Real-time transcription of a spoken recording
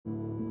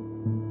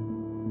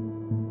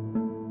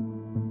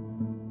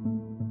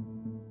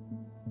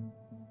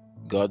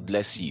God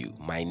bless you.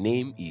 My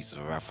name is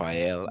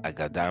Raphael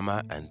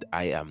Agadama, and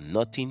I am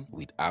nothing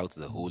without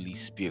the Holy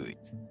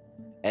Spirit.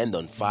 And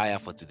on fire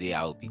for today,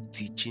 I'll be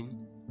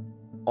teaching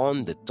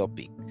on the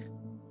topic,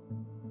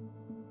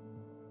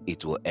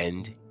 it will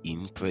end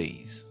in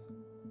praise.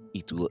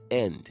 It will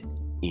end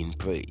in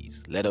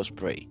praise. Let us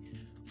pray.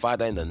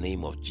 Father, in the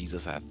name of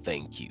Jesus, I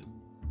thank you.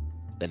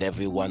 Let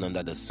everyone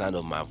under the sound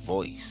of my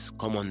voice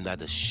come under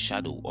the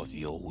shadow of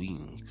your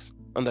wings,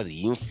 under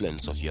the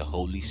influence of your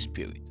Holy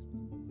Spirit.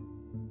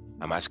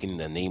 I'm asking in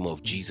the name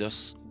of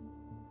Jesus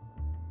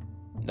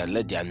that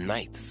let their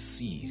night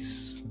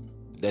cease,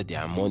 let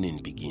their morning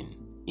begin,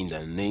 in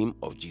the name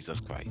of Jesus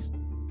Christ.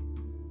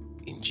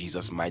 In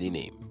Jesus' mighty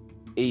name,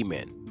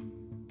 amen.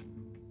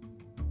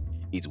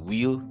 It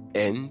will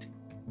end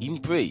in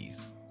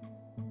praise.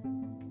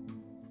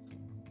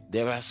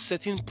 There are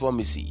certain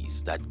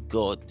promises that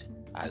God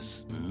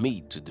has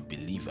made to the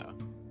believer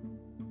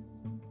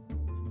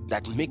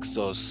that makes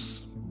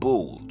us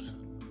bold,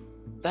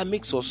 that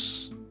makes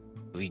us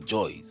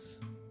rejoice,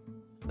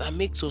 that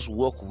makes us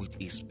walk with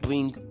a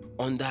spring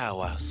under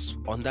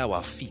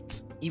our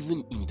feet,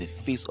 even in the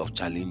face of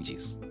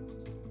challenges.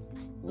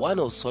 One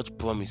of such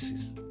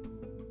promises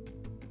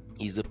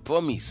is the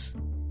promise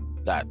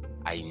that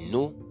I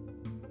know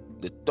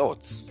the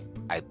thoughts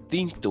I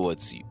think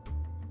towards you,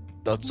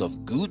 thoughts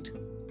of good,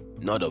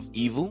 not of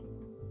evil,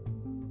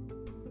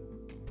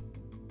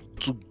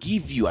 to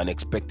give you an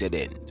expected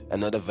end.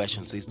 Another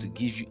version says to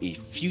give you a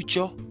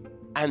future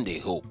and a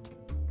hope.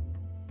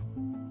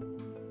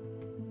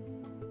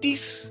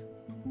 This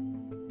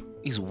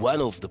is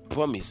one of the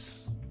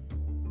promises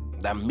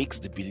that makes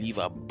the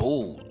believer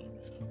bold,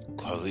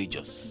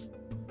 courageous,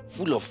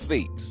 full of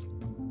faith,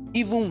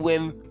 even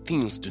when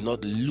things do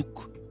not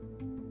look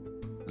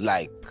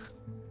like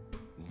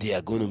they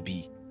are going to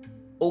be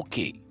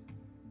okay.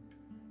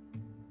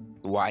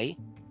 Why?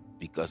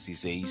 Because he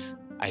says,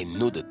 I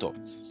know the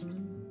thoughts.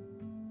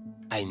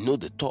 I know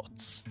the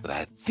thoughts that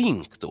I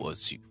think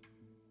towards you.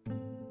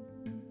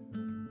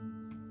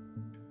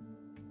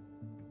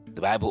 The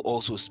Bible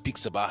also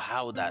speaks about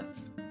how that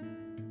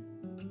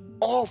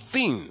all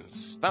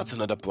things, that's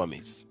another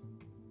promise,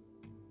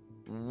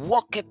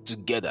 worketh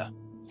together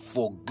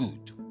for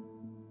good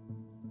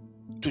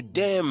to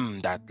them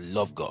that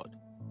love God,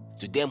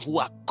 to them who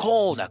are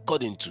called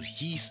according to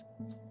his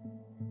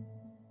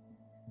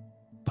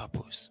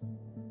purpose.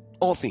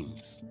 All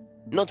things,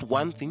 not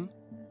one thing,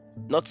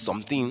 not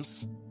some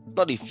things,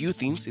 not a few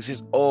things. It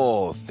says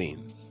all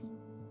things.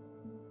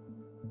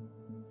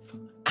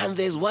 And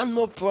there's one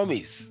more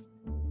promise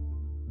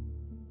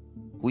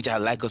which I'd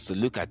like us to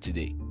look at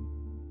today.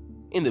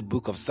 In the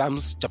book of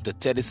Psalms chapter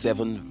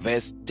 37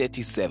 verse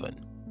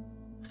 37.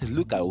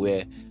 Look at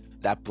where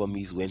that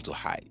promise went to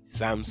hide.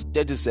 Psalms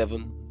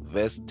 37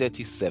 verse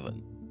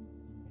 37.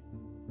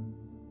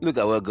 Look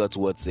at what God's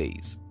word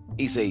says.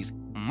 He says,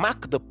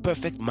 mark the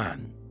perfect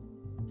man,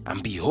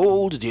 and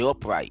behold the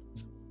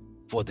upright,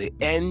 for the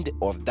end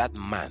of that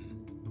man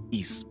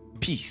is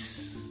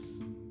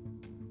peace.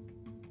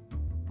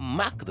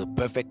 Mark the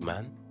perfect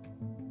man,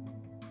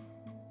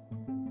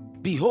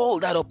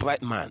 behold that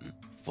upright man,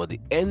 for the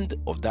end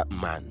of that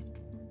man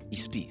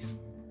is peace.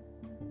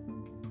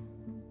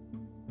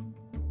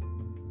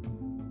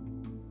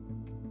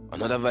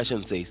 Another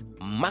version says,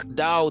 mark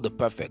thou the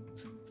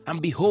perfect,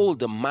 and behold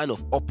the man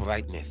of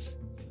uprightness,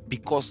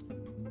 because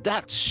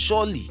that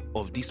surely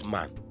of this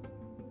man,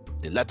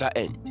 the latter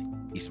end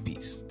is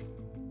peace.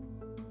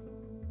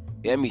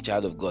 Hear me,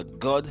 child of God.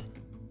 God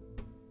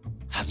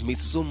has made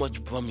so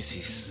much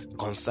promises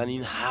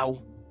concerning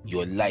how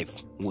your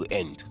life will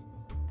end.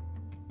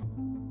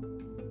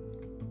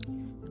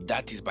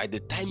 That is, by the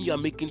time you are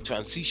making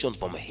transition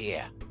from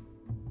here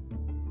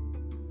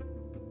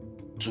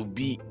to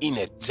be in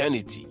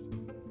eternity,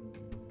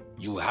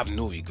 you will have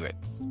no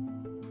regrets.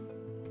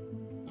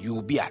 You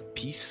will be at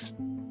peace.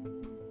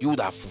 You would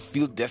have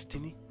fulfilled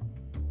destiny,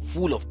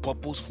 full of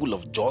purpose, full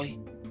of joy.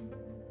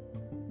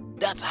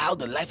 That's how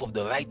the life of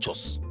the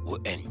righteous will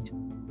end.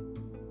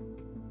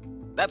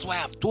 That's why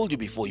I've told you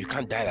before, you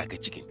can't die like a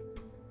chicken.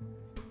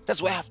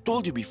 That's why I've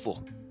told you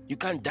before, you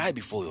can't die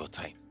before your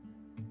time.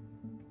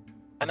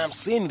 And I'm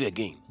saying it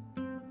again.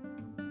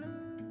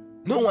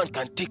 No one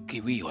can take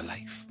away your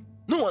life.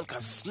 No one can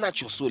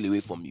snatch your soul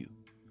away from you.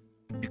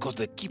 Because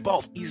the keeper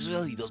of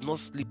Israel, he does not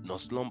sleep nor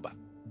slumber.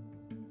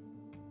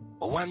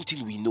 But one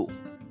thing we know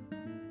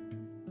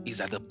is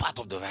that the path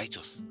of the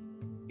righteous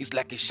is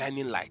like a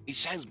shining light. It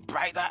shines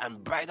brighter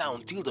and brighter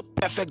until the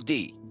perfect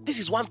day. This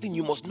is one thing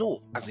you must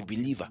know as a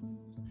believer.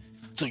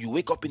 So you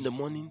wake up in the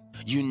morning,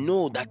 you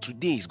know that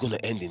today is going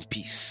to end in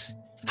peace.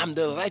 I'm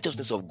the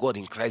righteousness of God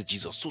in Christ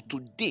Jesus. So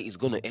today is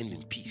going to end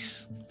in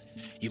peace.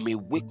 You may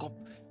wake up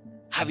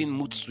having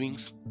mood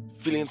swings,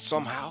 feeling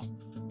somehow,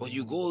 but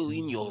you go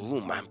in your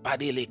room and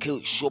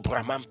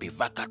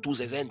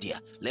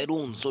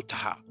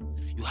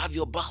you have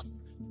your bath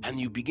and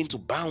you begin to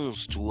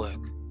bounce to work.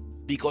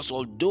 Because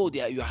although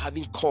you are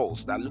having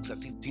calls that looks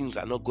as if things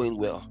are not going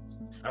well,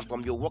 and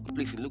from your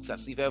workplace it looks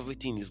as if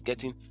everything is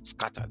getting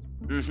scattered,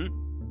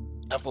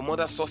 And from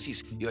other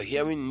sources, you're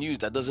hearing news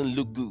that doesn't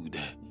look good.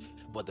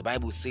 But the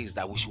Bible says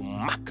that we should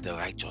mark the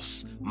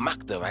righteous.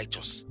 Mark the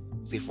righteous.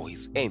 Say, for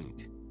his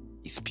end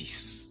is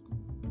peace.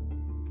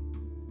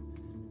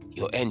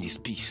 Your end is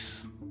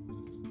peace.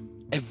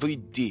 Every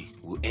day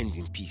will end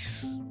in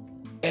peace.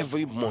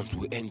 Every month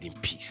will end in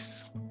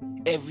peace.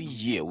 Every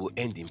year will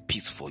end in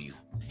peace for you.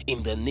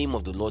 In the name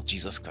of the Lord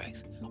Jesus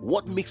Christ.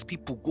 What makes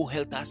people go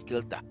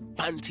helter-skelter,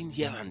 panting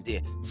here and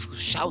there,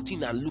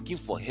 shouting and looking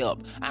for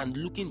help, and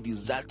looking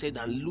deserted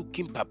and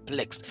looking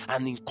perplexed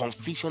and in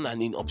confusion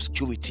and in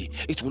obscurity?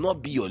 It will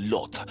not be your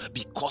lot,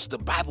 because the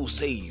Bible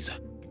says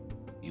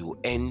you will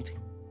end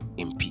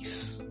in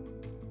peace.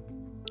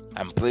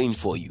 I'm praying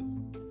for you.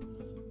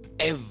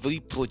 Every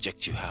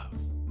project you have,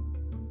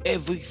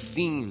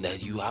 everything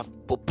that you have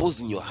proposed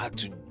in your heart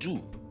to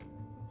do,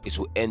 it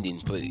will end in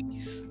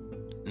praise.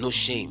 No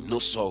shame, no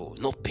sorrow,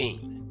 no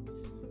pain,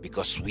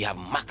 because we have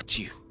marked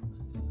you.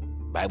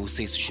 Bible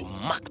says you should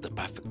mark the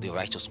perfect, the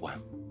righteous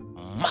one.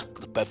 Mark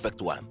the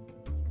perfect one.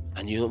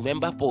 And you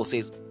remember Paul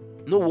says,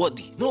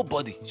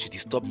 nobody should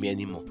disturb me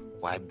anymore,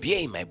 for I bear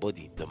in my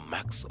body the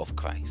marks of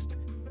Christ.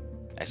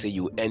 I say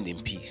you end in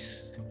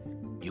peace.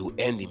 You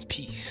end in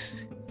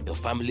peace. Your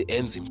family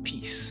ends in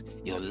peace.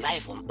 Your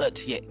life on earth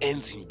here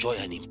ends in joy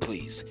and in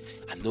praise.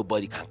 And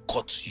nobody can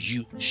cut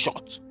you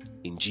short.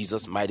 In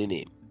Jesus' mighty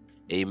name.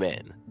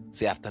 Amen.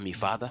 Say after me,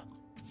 Father,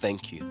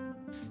 thank you,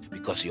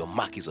 because your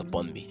mark is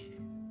upon me.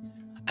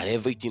 And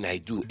everything I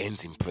do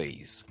ends in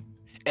praise.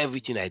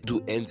 Everything I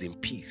do ends in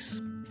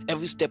peace.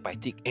 Every step I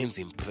take ends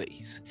in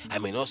praise. I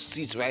may not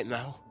see it right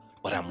now,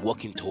 but I'm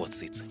working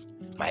towards it.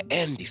 My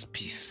end is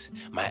peace.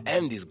 My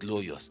end is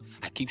glorious.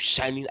 I keep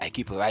shining, I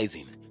keep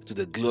rising to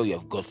the glory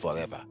of God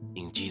forever.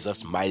 In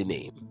Jesus' mighty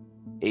name.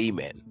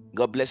 Amen.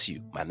 God bless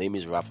you. My name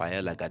is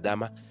Raphael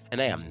Agadama, and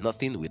I am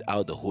nothing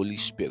without the Holy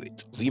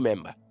Spirit.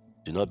 Remember,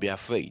 do not be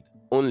afraid.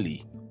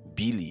 Only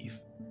believe.